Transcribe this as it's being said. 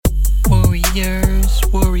Warriors,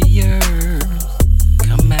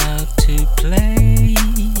 come out to play.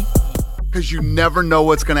 Because you never know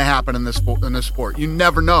what's going to happen in this sport. You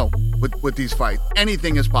never know with these fights.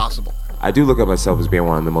 Anything is possible. I do look at myself as being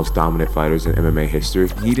one of the most dominant fighters in MMA history.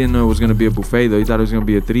 He didn't know it was going to be a buffet, though. He thought it was going to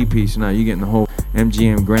be a three-piece. Now you're getting the whole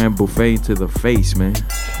MGM Grand Buffet to the face, man.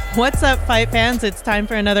 What's up, fight fans? It's time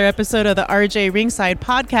for another episode of the RJ Ringside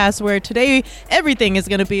podcast, where today everything is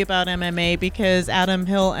going to be about MMA because Adam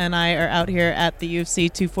Hill and I are out here at the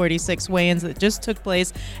UFC 246 weigh-ins that just took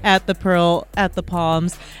place at the Pearl at the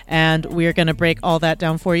Palms, and we're going to break all that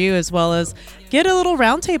down for you, as well as get a little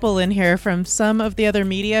roundtable in here from some of the other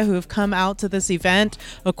media who have come out to this event.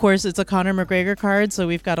 Of course, it's a Conor McGregor card, so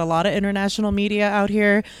we've got a lot of international media out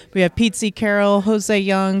here. We have Petesy Carroll, Jose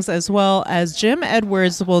Youngs, as well as Jim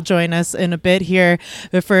Edwards will join us in a bit here.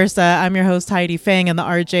 But first, I'm your host, Heidi Fang, and the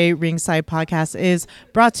RJ Ringside podcast is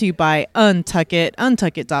brought to you by Untuckit,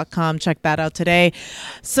 untuckit.com. Check that out today.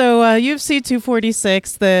 So UFC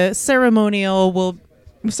 246, the ceremonial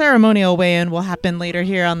weigh-in will happen later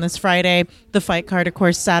here on this Friday. The fight card, of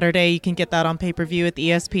course, Saturday. You can get that on pay-per-view at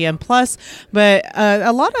ESPN Plus. But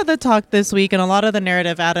a lot of the talk this week and a lot of the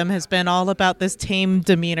narrative, Adam, has been all about this tame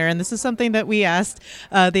demeanor. And this is something that we asked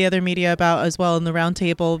the other media about as well in the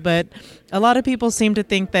roundtable. But a lot of people seem to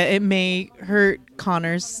think that it may hurt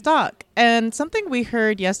Conor's stock. And something we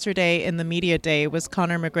heard yesterday in the media day was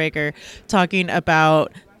Conor McGregor talking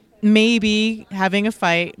about maybe having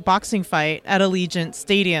a boxing fight at Allegiant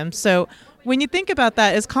Stadium. So when you think about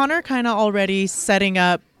that, is Conor kind of already setting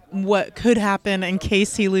up what could happen in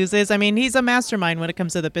case he loses? I mean, he's a mastermind when it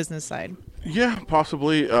comes to the business side. Yeah,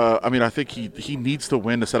 possibly. I think he needs to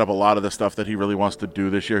win to set up a lot of the stuff that he really wants to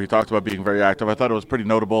do this year. He talked about being very active. I thought it was pretty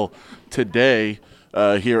notable today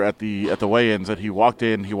here at the weigh-ins that he walked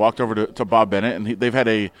over to Bob Bennett, and they've had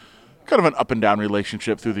a kind of an up and down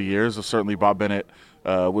relationship through the years. Certainly Bob Bennett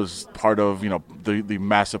was part of the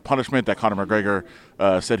massive punishment that Conor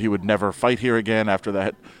McGregor said he would never fight here again after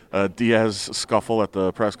that Diaz scuffle at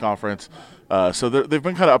the press conference. So they've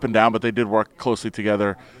been kind of up and down, but they did work closely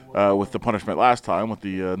together with the punishment last time with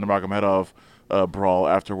the Nurmagomedov brawl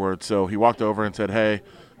afterwards. So he walked over and said, "Hey,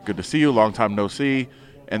 good to see you. Long time no see."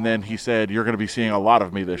 And then he said, "You're going to be seeing a lot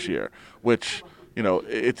of me this year," which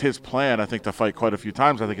it's his plan, I think, to fight quite a few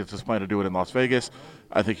times. I think it's his plan to do it in Las Vegas.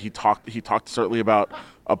 I think he talked certainly about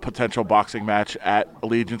a potential boxing match at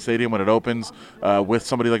Allegiant Stadium when it opens with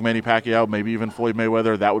somebody like Manny Pacquiao, maybe even Floyd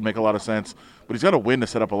Mayweather. That would make a lot of sense. But he's got to win to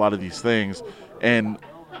set up a lot of these things. And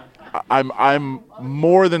I'm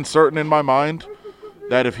more than certain in my mind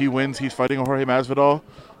that if he wins, he's fighting Jorge Masvidal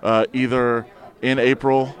either in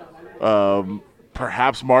April,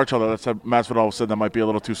 perhaps March, although Masvidal said that might be a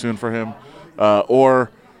little too soon for him,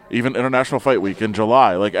 or even International Fight Week in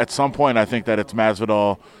July. Like, at some point, I think that it's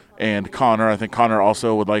Masvidal and Conor. I think Conor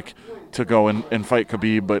also would like to go and fight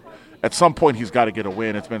Khabib, but at some point he's got to get a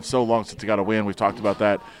win. It's been so long since he got a win. We've talked about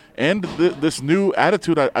that. And this new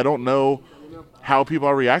attitude, I don't know how people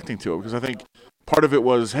are reacting to it, because I think part of it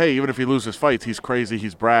was, hey, even if he loses fights, he's crazy,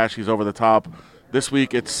 he's brash, he's over the top. This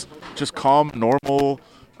week it's just calm, normal,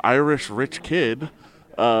 Irish, rich kid.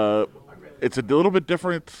 It's a little bit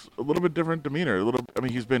different demeanor.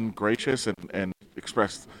 He's been gracious and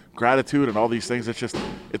expressed gratitude and all these things.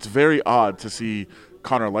 It's very odd to see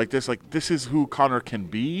Conor like this. Like, this is who Conor can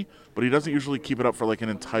be, but he doesn't usually keep it up for like an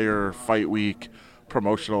entire fight week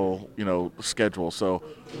promotional, schedule. So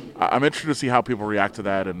I'm interested to see how people react to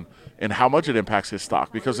that and how much it impacts his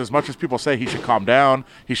stock. Because as much as people say he should calm down,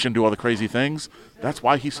 he shouldn't do all the crazy things, that's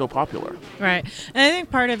why he's so popular. Right. And I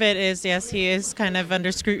think part of it is, yes, he is kind of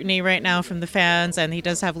under scrutiny right now from the fans, and he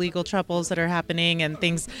does have legal troubles that are happening and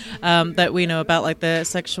things that we know about, like the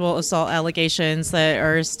sexual assault allegations that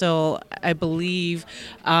are still, I believe,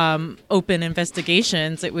 open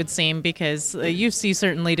investigations, it would seem, because the UFC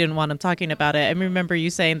certainly didn't want him talking about it. I remember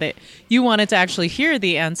you saying that you wanted to actually hear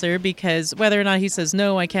the answer, because whether or not he says,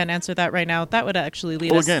 no, I can't answer that right now, that would actually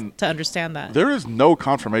lead us to understand that. There is no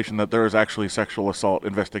confirmation that there is actually sexual assault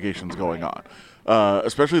investigations going on,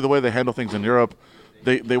 especially the way they handle things in Europe.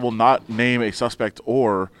 They will not name a suspect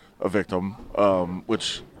or a victim,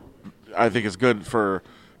 which I think is good for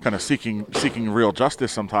kind of seeking real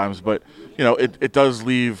justice sometimes. But it does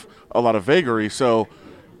leave a lot of vagary. So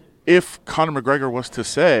if Conor McGregor was to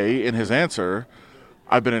say in his answer,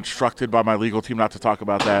 I've been instructed by my legal team not to talk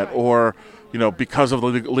about that, or because of the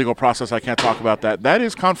legal process I can't talk about that, that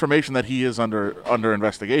is confirmation that he is under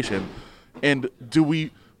investigation. And do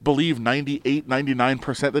we believe 98,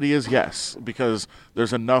 99% that he is? Yes, because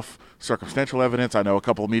there's enough circumstantial evidence. I know a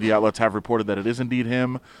couple of media outlets have reported that it is indeed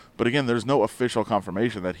him, but again, there's no official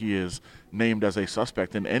confirmation that he is named as a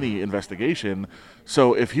suspect in any investigation.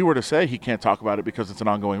 So if he were to say he can't talk about it because it's an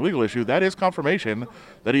ongoing legal issue, that is confirmation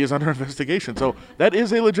that he is under investigation. So that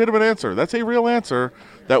is a legitimate answer. That's a real answer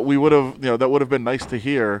that we would have, that would have been nice to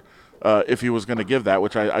hear if he was going to give that,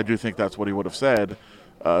 which I do think that's what he would have said.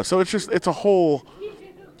 So it's a whole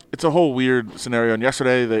weird scenario. And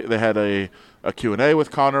yesterday they had a Q&A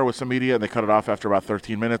with Conor with some media, and they cut it off after about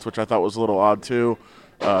 13 minutes, which I thought was a little odd too.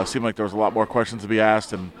 Seemed like there was a lot more questions to be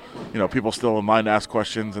asked, and people still in line to ask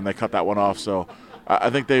questions, and they cut that one off. So I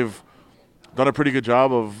think they've done a pretty good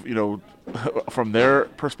job of, from their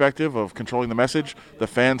perspective of controlling the message. The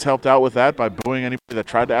fans helped out with that by booing anybody that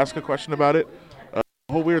tried to ask a question about it.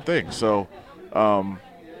 A whole weird thing. So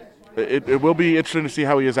it will be interesting to see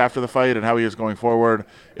how he is after the fight and how he is going forward.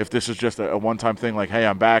 If this is just a one-time thing like, hey,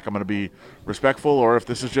 I'm back, I'm going to be respectful, or if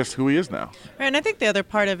this is just who he is now. Right, and I think the other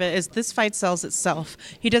part of it is this fight sells itself.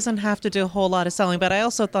 He doesn't have to do a whole lot of selling, but I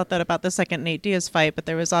also thought that about the second Nate Diaz fight, but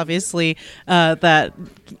there was obviously that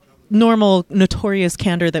normal, notorious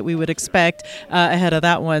candor that we would expect ahead of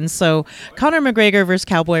that one. So Conor McGregor versus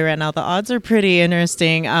Cowboy right now, the odds are pretty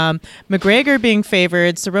interesting. McGregor being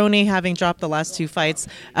favored, Cerrone having dropped the last two fights,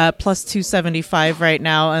 plus 275 right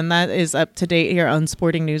now, and that is up to date here on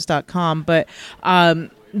sportingnews.com. But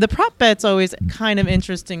the prop bet's always kind of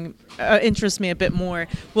interest me a bit more.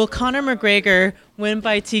 Will Conor McGregor win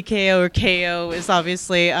by TKO or KO is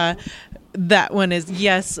obviously that one is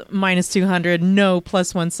yes, minus 200, no,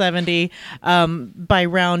 plus 170. By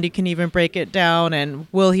round, you can even break it down. And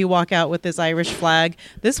will he walk out with his Irish flag?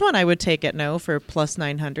 This one I would take at no for plus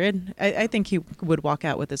 900. I think he would walk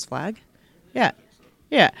out with his flag. Yeah.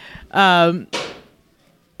 But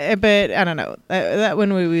I don't know. That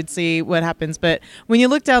one we would see what happens. But when you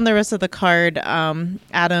look down the rest of the card,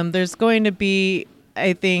 Adam, there's going to be,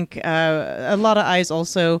 I think, a lot of eyes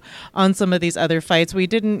also on some of these other fights. We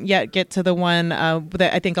didn't yet get to the one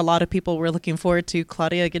that I think a lot of people were looking forward to,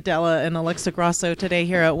 Claudia Gadelha and Alexa Grasso today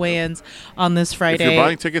here at weigh-ins on this Friday. If you're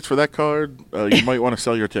buying tickets for that card, you might want to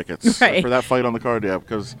sell your tickets right. for that fight on the card,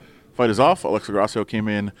 because fight is off. Alexa Grasso came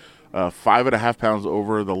in 5.5 pounds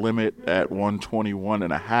over the limit at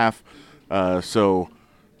 121.5. So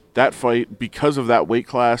that fight, because of that weight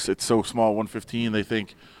class, it's so small, 115, they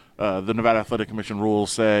think the Nevada Athletic Commission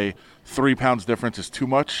rules say 3 pounds difference is too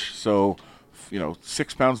much. So,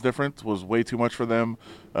 6 pounds difference was way too much for them.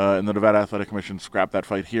 And the Nevada Athletic Commission scrapped that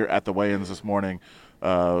fight here at the weigh-ins this morning.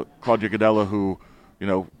 Claudia Gadelha, who,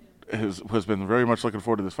 has been very much looking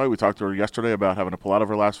forward to this fight. We talked to her yesterday about having to pull out of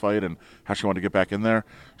her last fight and how she wanted to get back in there.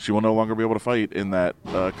 She will no longer be able to fight in that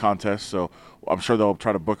contest. So I'm sure they'll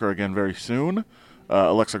try to book her again very soon.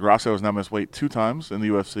 Alexa Grasso has now missed weight 2 times in the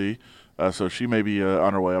UFC. So she may be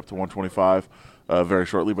on her way up to 125 very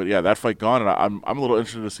shortly. But, yeah, that fight gone. And I'm a little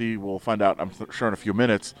interested to see. We'll find out, I'm sure, in a few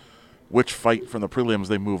minutes, which fight from the prelims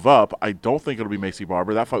they move up. I don't think it'll be Macy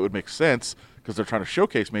Barber. That fight would make sense because they're trying to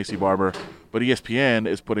showcase Macy Barber. But ESPN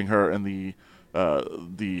is putting her in the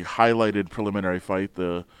highlighted preliminary fight,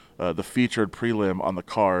 the featured prelim on the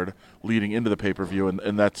card leading into the pay-per-view.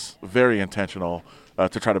 And that's very intentional.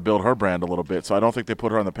 To try to build her brand a little bit. So I don't think they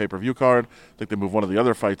put her on the pay-per-view card. I think they move one of the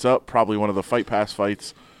other fights up, probably one of the Fight Pass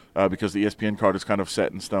fights, because the ESPN card is kind of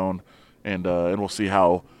set in stone, and we'll see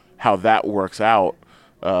how that works out.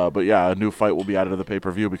 But, yeah, a new fight will be added to the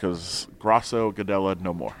pay-per-view because Grasso, Gadelha,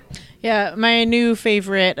 no more. Yeah, my new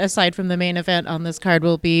favorite, aside from the main event on this card,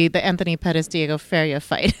 will be the Anthony Pettis-Diego Feria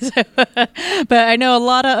fight. But I know a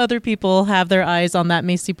lot of other people have their eyes on that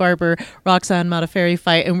Macy Barber-Roxanne Modafferi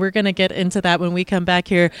fight, and we're going to get into that when we come back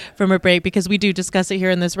here from a break because we do discuss it here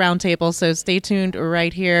in this roundtable. So stay tuned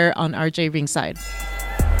right here on RJ Ringside.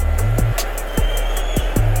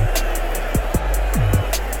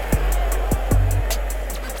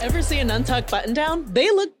 Ever see an untucked button down? They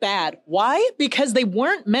look bad. Why? Because they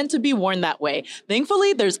weren't meant to be worn that way.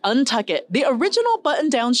 Thankfully, there's Untuck It, the original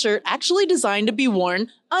button-down shirt actually designed to be worn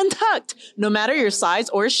untucked. No matter your size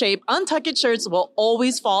or shape, Untuck It shirts will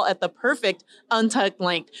always fall at the perfect untucked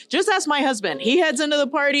length. Just ask my husband. He heads into the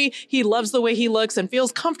party, he loves the way he looks and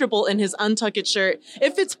feels comfortable in his Untuck It shirt.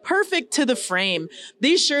 It fits perfect to the frame.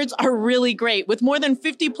 These shirts are really great. With more than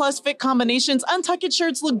 50 plus fit combinations, Untuck It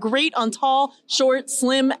shirts look great on tall, short,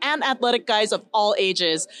 slim, and athletic guys of all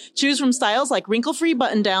ages. Choose from styles like wrinkle-free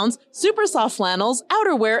button-downs, super soft flannels,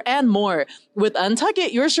 outerwear, and more. With Untuck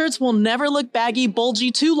It, your shirts will never look baggy, bulgy,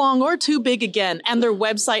 too long or too big again, and their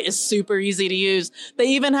website is super easy to use. They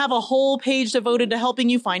even have a whole page devoted to helping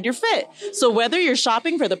you find your fit. So whether you're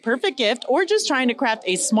shopping for the perfect gift or just trying to craft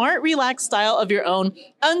a smart, relaxed style of your own,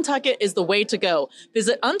 Untuck It is the way to go.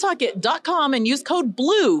 Visit untuckit.com and use code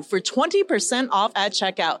BLUE for 20% off at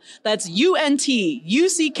checkout. That's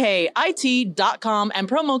UNTUCKIT.com and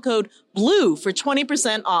promo code BLUE for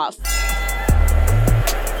 20% off.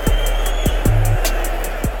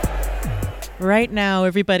 Right now,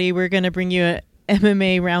 everybody, we're going to bring you a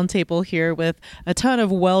MMA Roundtable here with a ton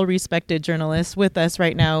of well-respected journalists. With us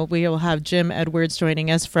right now, we will have Jim Edwards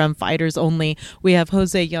joining us from Fighters Only. We have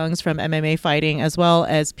Jose Youngs from MMA Fighting, as well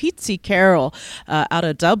as Petesy Carroll out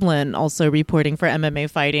of Dublin, also reporting for MMA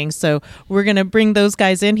Fighting. So we're going to bring those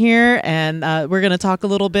guys in here, and we're going to talk a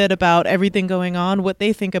little bit about everything going on, what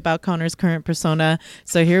they think about Conor's current persona.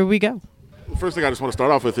 So here we go. First thing I just want to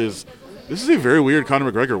start off with is, this is a very weird Conor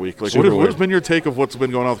McGregor week. Like, what has been your take of what's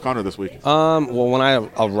been going on with Conor this week? Well, when I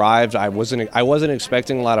arrived, I wasn't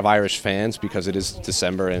expecting a lot of Irish fans because it is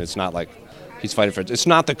December and it's not like he's fighting for. It's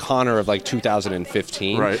not the Conor of like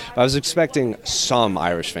 2015. Right. I was expecting some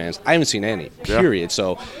Irish fans. I haven't seen any. Period. Yeah.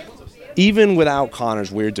 So even without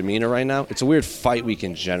Conor's weird demeanor right now, it's a weird fight week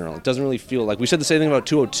in general. It doesn't really feel like we said the same thing about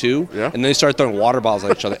 202, and then they started throwing water bottles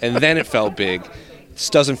at each other, and then it felt big. This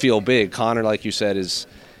doesn't feel big. Conor, like you said, is.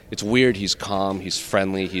 It's weird. He's calm. He's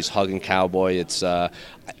friendly. He's hugging Cowboy. It's. I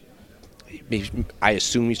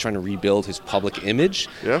assume he's trying to rebuild his public image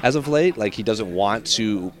as of late. Like, he doesn't want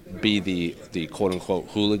to be the quote unquote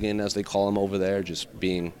hooligan, as they call him over there, just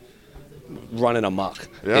running amok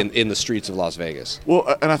in the streets of Las Vegas.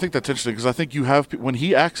 Well, and I think that's interesting because I think you have, when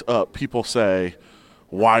he acts up, people say,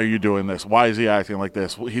 "Why are you doing this? Why is he acting like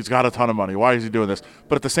this? He's got a ton of money. Why is he doing this?"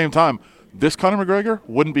 But at the same time, this Conor McGregor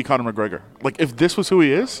wouldn't be Conor McGregor. Like, if this was who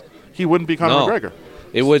he is, he wouldn't be Conor McGregor.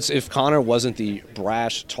 It was if Conor wasn't the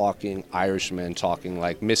brash talking Irishman talking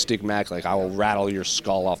like Mystic Mac, like I will rattle your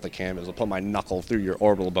skull off the canvas, I'll put my knuckle through your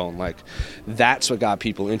orbital bone. Like, that's what got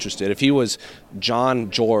people interested. If he was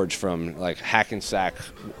John George from like Hackensack,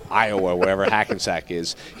 Iowa, wherever Hackensack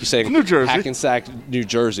is, he's saying New Jersey. Hackensack, New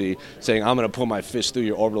Jersey, saying I'm gonna put my fist through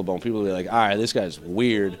your orbital bone. People will be like, all right, this guy's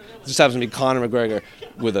weird. This happens to be Conor McGregor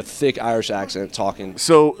with a thick Irish accent talking.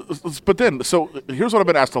 So here's what I've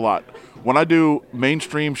been asked a lot. When I do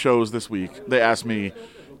mainstream shows this week, they ask me,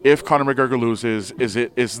 if Conor McGregor loses, is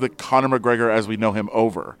the Conor McGregor as we know him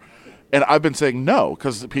over? And I've been saying no,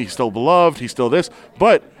 because he's still beloved, he's still this.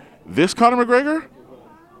 But this Conor McGregor,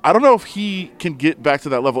 I don't know if he can get back to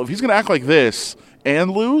that level. If he's going to act like this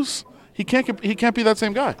and lose, he can't be that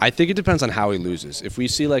same guy. I think it depends on how he loses. If we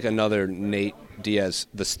see like another Nate Diaz,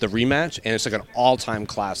 the rematch, and it's like an all-time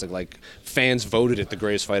classic, like fans voted it the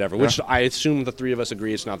greatest fight ever, which I assume the three of us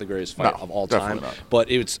agree it's not the greatest fight of all time, but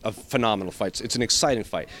it's a phenomenal fight. It's an exciting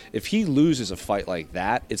fight. If he loses a fight like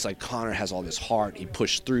that, it's like Conor has all this heart, he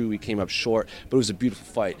pushed through, he came up short, but it was a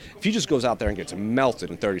beautiful fight. If he just goes out there and gets melted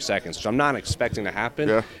in 30 seconds, which I'm not expecting to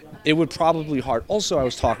happen, it would probably be hard. Also, I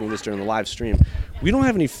was talking this during the live stream, we don't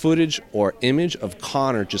have any footage or image of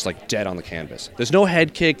Conor just like dead on the canvas. There's no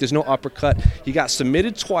head kick, there's no uppercut. He got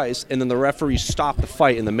submitted twice, and then the referee stopped the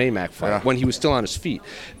fight in the Maymack fight when he was still on his feet.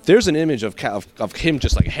 There's an image of him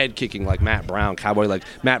just like head kicking like Matt Brown, Cowboy, like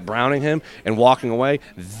Matt Browning him and walking away.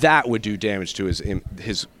 That would do damage to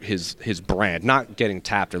his brand, not getting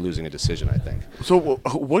tapped or losing a decision, I think. So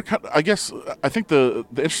I think the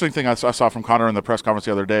interesting thing I saw from Conor in the press conference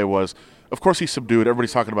the other day was, of course he's subdued,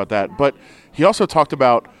 everybody's talking about that, but he also talked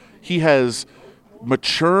about he has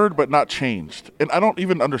matured but not changed. And I don't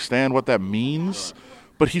even understand what that means,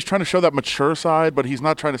 but he's trying to show that mature side, but he's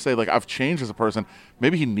not trying to say like I've changed as a person.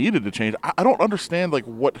 Maybe he needed to change. I don't understand like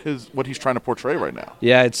what he's trying to portray right now.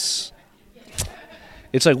 Yeah, it's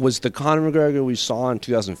like, was the Conor McGregor we saw in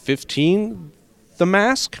 2015 the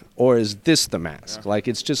mask, or is this the mask? Like,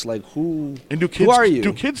 it's just like, who are you?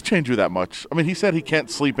 Do kids change you that much? I mean, he said he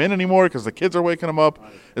can't sleep in anymore because the kids are waking him up.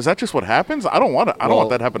 Is that just what happens? I don't want that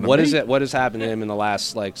to happen to me. What has happened to him in the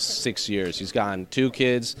last like 6 years? He's gotten 2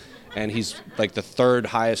 kids, and he's like the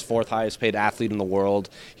fourth highest paid athlete in the world.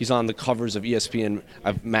 He's on the covers of ESPN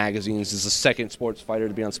magazines. He's the second sports fighter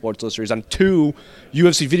to be on Sports Illustrated. He's on 2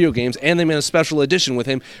 UFC video games, and they made a special edition with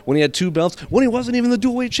him when he had 2 belts, when he wasn't even the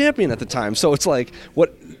dual-weight champion at the time. So it's like,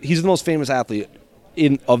 he's the most famous athlete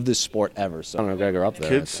of this sport ever. So Conor McGregor up there.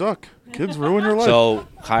 Kids suck. Kids ruin your life. So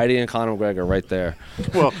Heidi and Conor McGregor right there.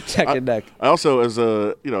 Well, neck and neck. I also, as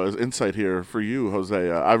insight here for you,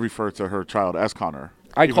 Jose, I refer to her child as Conor.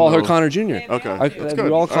 I Even call her though- Conor Jr. Okay, that's good.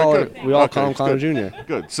 We all call right, her. We all call him it's Conor good. Jr.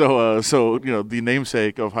 Good. So the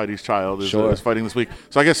namesake of Heidi's child is, Sure. is fighting this week.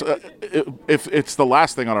 So I guess if it's the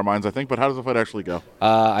last thing on our minds, I think. But how does the fight actually go?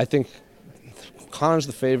 I think Conor's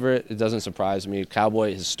the favorite. It doesn't surprise me.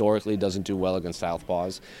 Cowboy historically doesn't do well against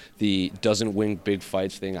southpaws. The doesn't win big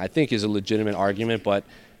fights thing, I think, is a legitimate argument, but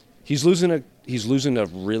he's losing a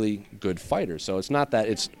really good fighter. So it's not that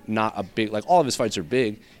it's not a big, like, all of his fights are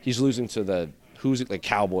big. He's losing to the like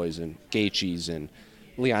Cowboys and Gaethjes and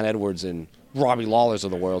Leon Edwards and Robbie Lawlers of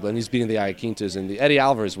the world, and he's beating the Iaquintas, and the Eddie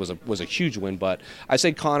Alvarez was a huge win. But I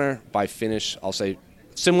say Conor by finish. I'll say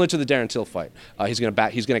similar to the Darren Till fight. He's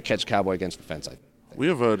gonna catch Cowboy against the fence. I think. We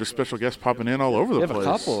have just special guests popping in all over the place. We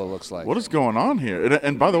have a couple, it looks like. What is going on here?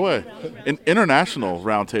 And by the way, an international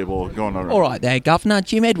roundtable going on. All right there, Governor.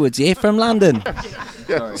 Jim Edwards here from London.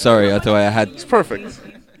 Yeah. Sorry, I thought I had. It's perfect.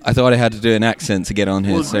 I thought I had to do an accent to get on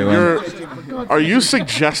here. Are you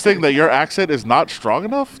suggesting that your accent is not strong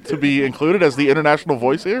enough to be included as the international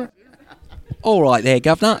voice here? All right there,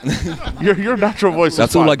 Governor. Your natural voice.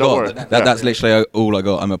 That's is fine, all I don't got. worry. That's literally all I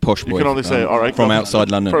got. I'm a posh boy. You can only say, all right, from Governor.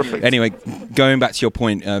 outside London. Perfect. Anyway, going back to your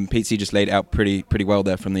point, Petesy just laid it out pretty well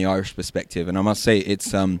there from the Irish perspective, and I must say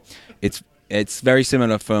it's very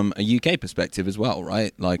similar from a UK perspective as well,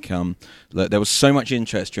 right? Like, there was so much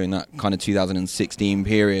interest during that kind of 2016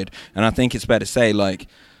 period, and I think it's fair to say, like,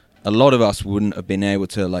 a lot of us wouldn't have been able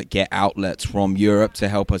to, like, get outlets from Europe to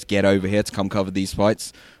help us get over here to come cover these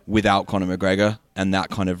fights without Conor McGregor and that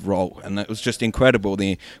kind of role. And it was just incredible.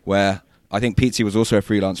 Where I think Petesy was also a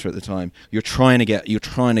freelancer at the time. You're trying to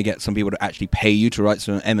get some people to actually pay you to write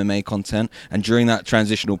some MMA content. And during that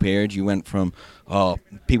transitional period, you went from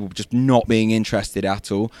people just not being interested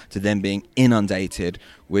at all to them being inundated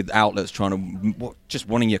with outlets just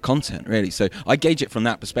wanting your content, really. So I gauge it from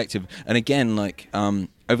that perspective. And again, like,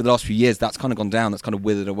 over the last few years, that's kind of gone down. That's kind of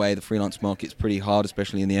withered away. The freelance market's pretty hard,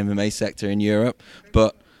 especially in the MMA sector in Europe.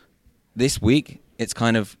 But this week, it's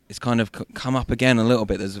kind of come up again a little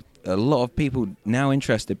bit. There's a lot of people now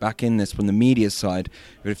interested back in this from the media side.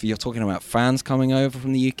 But if you're talking about fans coming over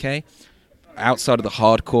from the UK, outside of the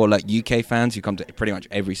hardcore like UK fans who come to pretty much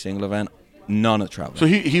every single event, none are traveling. So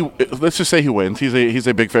he let's just say he wins. He's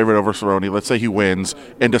a big favorite over Cerrone. Let's say he wins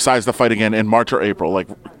and decides to fight again in March or April. Like,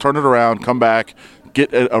 turn it around, come back, get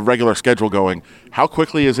a regular schedule going. How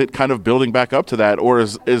quickly is it kind of building back up to that, or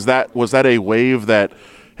was that a wave that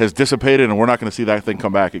has dissipated and we're not going to see that thing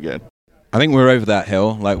come back again? I think we're over that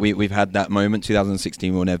hill. Like, we've had that moment.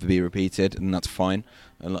 2016 will never be repeated, and that's fine.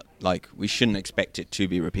 And like, we shouldn't expect it to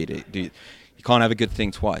be repeated. You can't have a good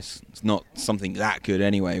thing twice. It's not something that good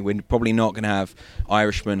anyway. We're probably not going to have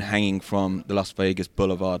Irishmen hanging from the Las Vegas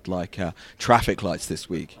Boulevard like traffic lights this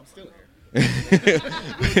week.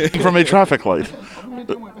 From a traffic light.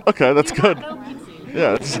 Okay, that's good.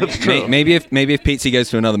 Yeah, that's true. Maybe if Petesy goes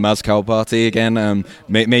to another Mezcal party again,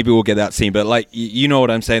 maybe we'll get that scene. But, like, you know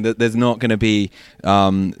what I'm saying, that there's not going to be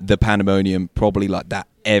the pandemonium probably like that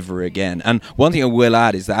ever again. And one thing I will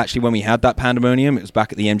add is that actually when we had that pandemonium, it was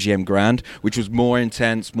back at the MGM Grand, which was more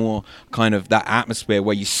intense, more kind of that atmosphere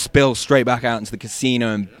where you spill straight back out into the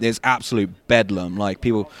casino and there's absolute bedlam. Like,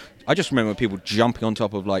 I just remember people jumping on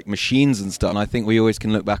top of, like, machines and stuff. And I think we always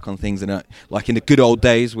can look back on things like in the good old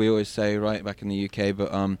days, we always say, right, back in the UK.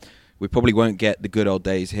 But we probably won't get the good old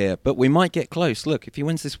days here. But we might get close. Look, if he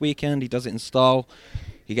wins this weekend, he does it in style.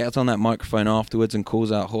 He gets on that microphone afterwards and calls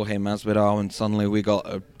out Jorge Masvidal, and suddenly we got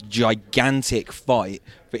a gigantic fight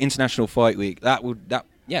for International Fight Week. That will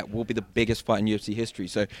be the biggest fight in UFC history.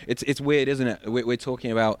 So it's weird, isn't it? We're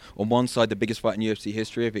talking about, on one side, the biggest fight in UFC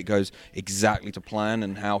history if it goes exactly to plan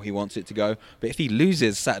and how he wants it to go. But if he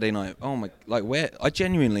loses Saturday night, where? I've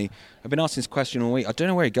been asking this question all week. I don't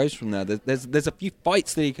know where he goes from there. There's a few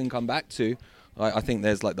fights that he can come back to. I think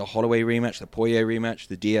there's, like, the Holloway rematch, the Poirier rematch,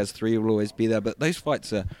 the Diaz 3 will always be there. But those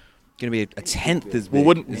fights are going to be a tenth as big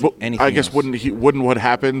as anything else. Wouldn't what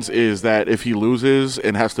happens is that if he loses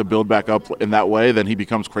and has to build back up in that way, then he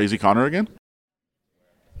becomes crazy Conor again?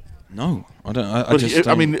 No, I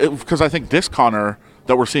don't. Because I think this Conor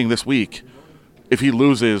that we're seeing this week, if he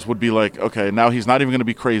loses, would be like, okay, now he's not even going to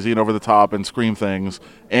be crazy and over the top and scream things,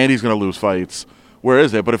 and he's going to lose fights. Where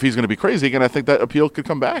is it? But if he's going to be crazy again, I think that appeal could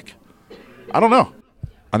come back. I don't know.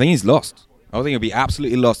 I think he's lost. I think he'll be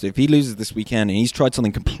absolutely lost if he loses this weekend, and he's tried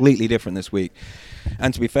something completely different this week.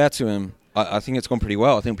 And to be fair to him, I think it's gone pretty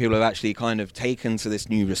well. I think people have actually kind of taken to this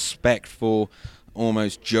new respectful,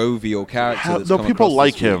 almost jovial character. People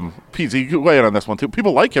like him. Pete, you can weigh in on this one too.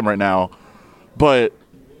 People like him right now, but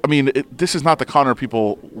I mean, this is not the Conor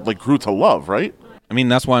people, like, grew to love, right? I mean,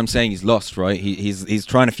 that's why I'm saying he's lost, right? He's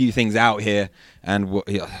trying a few things out here, and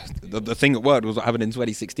the thing that worked was what happened in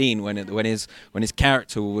 2016 when his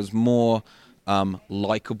character was more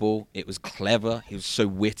likable. It was clever. He was so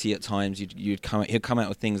witty at times. He'd come out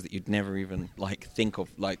with things that you'd never even think of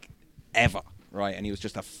ever, right? And he was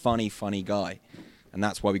just a funny guy, and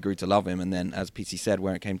that's why we grew to love him. And then, as PC said,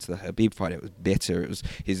 when it came to the Khabib fight, it was bitter. It was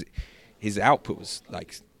his output was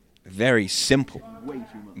very simple,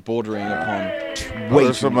 bordering upon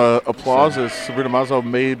there's some applause as Sabrina Mazo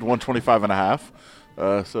made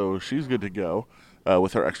 125.5, so she's good to go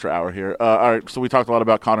with her extra hour here. All right, so we talked a lot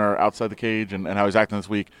about Conor outside the cage and how he's acting this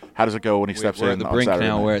week. How does it go when he steps in at the on brink Saturday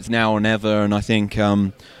now, night? where it's now or never, and I think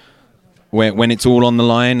when it's all on the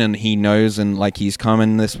line and he knows, and he's come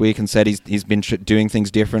in this week and said he's been doing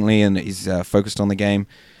things differently and he's focused on the game.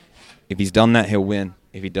 If he's done that, he'll win.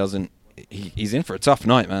 If he doesn't, he's in for a tough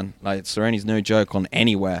night, man. Cerrone's no joke on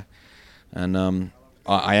anywhere, and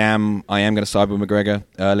I am going to side with McGregor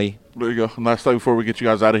early. There you go. And last thing before we get you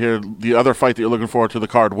guys out of here, the other fight that you're looking forward to the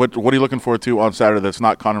card. What are you looking forward to on Saturday that's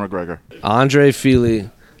not Conor McGregor? Andre Fili,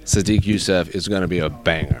 Sadiq Youssef is going to be a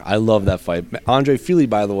banger. I love that fight. Andre Fili,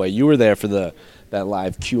 by the way, you were there for that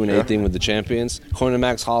live Q&A thing with the champions. According to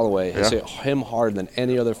Max Holloway, has hit him harder than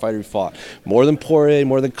any other fighter he fought. More than Poirier,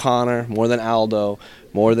 more than Conor, more than Aldo,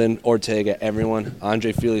 more than Ortega, everyone.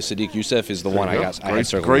 Andre Fili, Sadiq Youssef is the one I had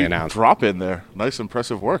certainly announced. Great drop in there. Nice,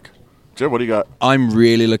 impressive work. Jim, what do you got? I'm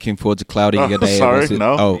really looking forward to Claudio Gadelha. Sorry,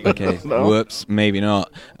 no. Oh, okay. No. Whoops, maybe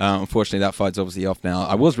not. Unfortunately, that fight's obviously off now.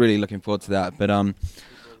 I was really looking forward to that, but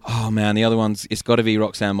oh man, the other one's it's got to be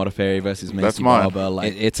Roxanne Modafferi versus Macy Barber.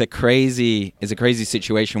 It's a crazy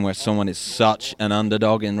situation where someone is such an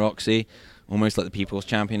underdog in Roxy, almost like the people's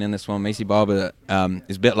champion in this one. Macy Barber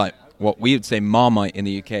is a bit like what we would say Marmite in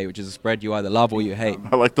the UK, which is a spread you either love or you hate.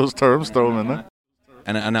 I like those terms. Throw them in there.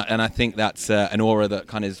 And I think that's an aura that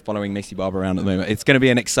kind of is following Macy Barber around at the moment. It's going to be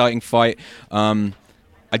an exciting fight. I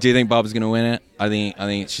do think Barber's going to win it. I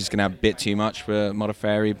think she's going to have a bit too much for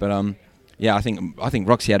Modafferi, but yeah, I think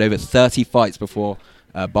Roxy had over 30 fights before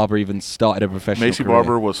Barber even started a professional Macy career.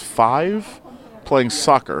 Barber was 5 playing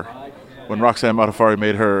soccer when Roxanne Modafferi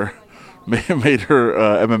made her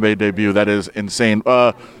MMA debut. That is insane.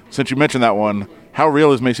 Since you mentioned that one, how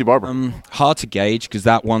real is Macy Barber? Hard to gauge because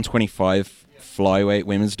that 125 flyweight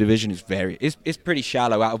women's division is it's pretty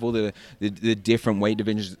shallow. Out of all the different weight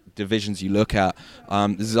divisions you look at,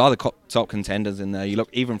 there's other top contenders in there. You look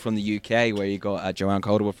even from the UK where you got Joanne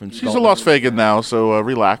Calderwood from Scotland. She's a Las Vegas now, so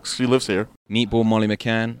relax. She lives here. Meatball Molly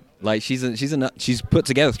McCann, she's put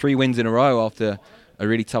together 3 wins in a row after a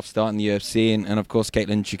really tough start in the UFC, and of course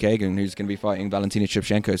Caitlin Chukagian, who's going to be fighting Valentina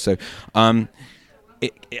Shevchenko. So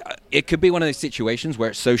it could be one of those situations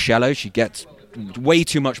where it's so shallow she gets way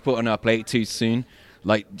too much put on her plate too soon.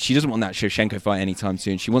 She doesn't want that Shevchenko fight anytime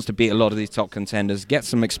soon. She wants to beat a lot of these top contenders, get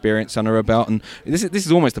some experience under her belt, and this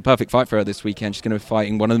is almost the perfect fight for her this weekend. She's going to be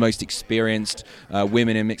fighting one of the most experienced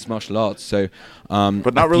women in mixed martial arts. So,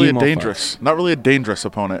 but not really a dangerous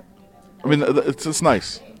opponent. I mean, it's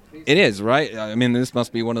nice. It is, right? I mean, this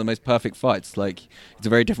must be one of the most perfect fights. It's a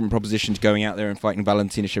very different proposition to going out there and fighting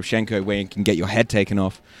Valentina Shevchenko, where you can get your head taken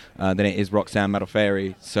off, than it is Roxanne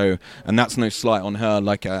Modafferi. So, and that's no slight on her.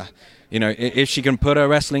 If she can put her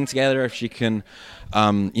wrestling together, if she can,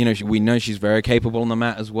 we know she's very capable on the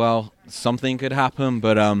mat as well. Something could happen,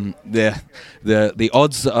 but the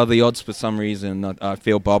odds are the odds for some reason. I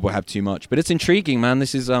feel Bob will have too much, but it's intriguing, man.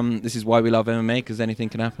 This is why we love MMA, because anything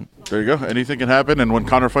can happen. There you go. Anything can happen, and when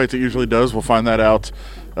Conor fights, it usually does. We'll find that out.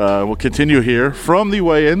 We'll continue here from the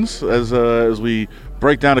weigh-ins as we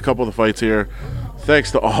break down a couple of the fights here.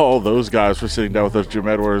 Thanks to all those guys for sitting down with us: Jim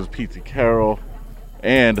Edwards, Petesy Carroll,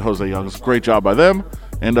 and Jose Youngs. Great job by them.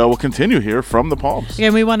 And we'll continue here from the Palms.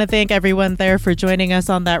 And we want to thank everyone there for joining us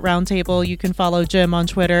on that roundtable. You can follow Jim on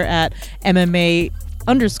Twitter at MMA_Jim.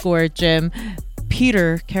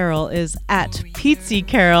 Peter Carroll is at Petesy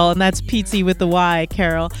Carroll, and that's Petesy with the Y,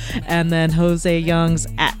 Carroll. And then Jose Youngs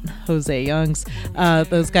at Jose Youngs.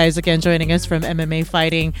 Those guys, again, joining us from MMA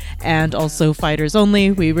Fighting and also Fighters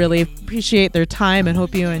Only. We really appreciate their time and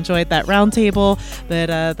hope you enjoyed that roundtable.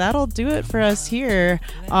 But that'll do it for us here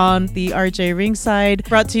on the RJ Ringside,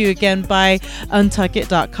 brought to you again by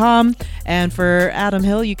untuckit.com. And for Adam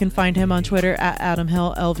Hill, you can find him on Twitter at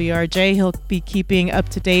AdamHillLVRJ. He'll be keeping up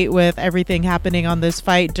to date with everything happening on this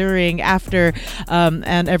fight, during, after,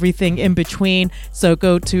 and everything in between. So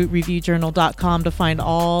go to reviewjournal.com to find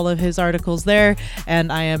all of his articles there.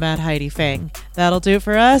 And I am at Heidi Fang. That'll do it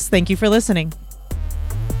for us. Thank you for listening.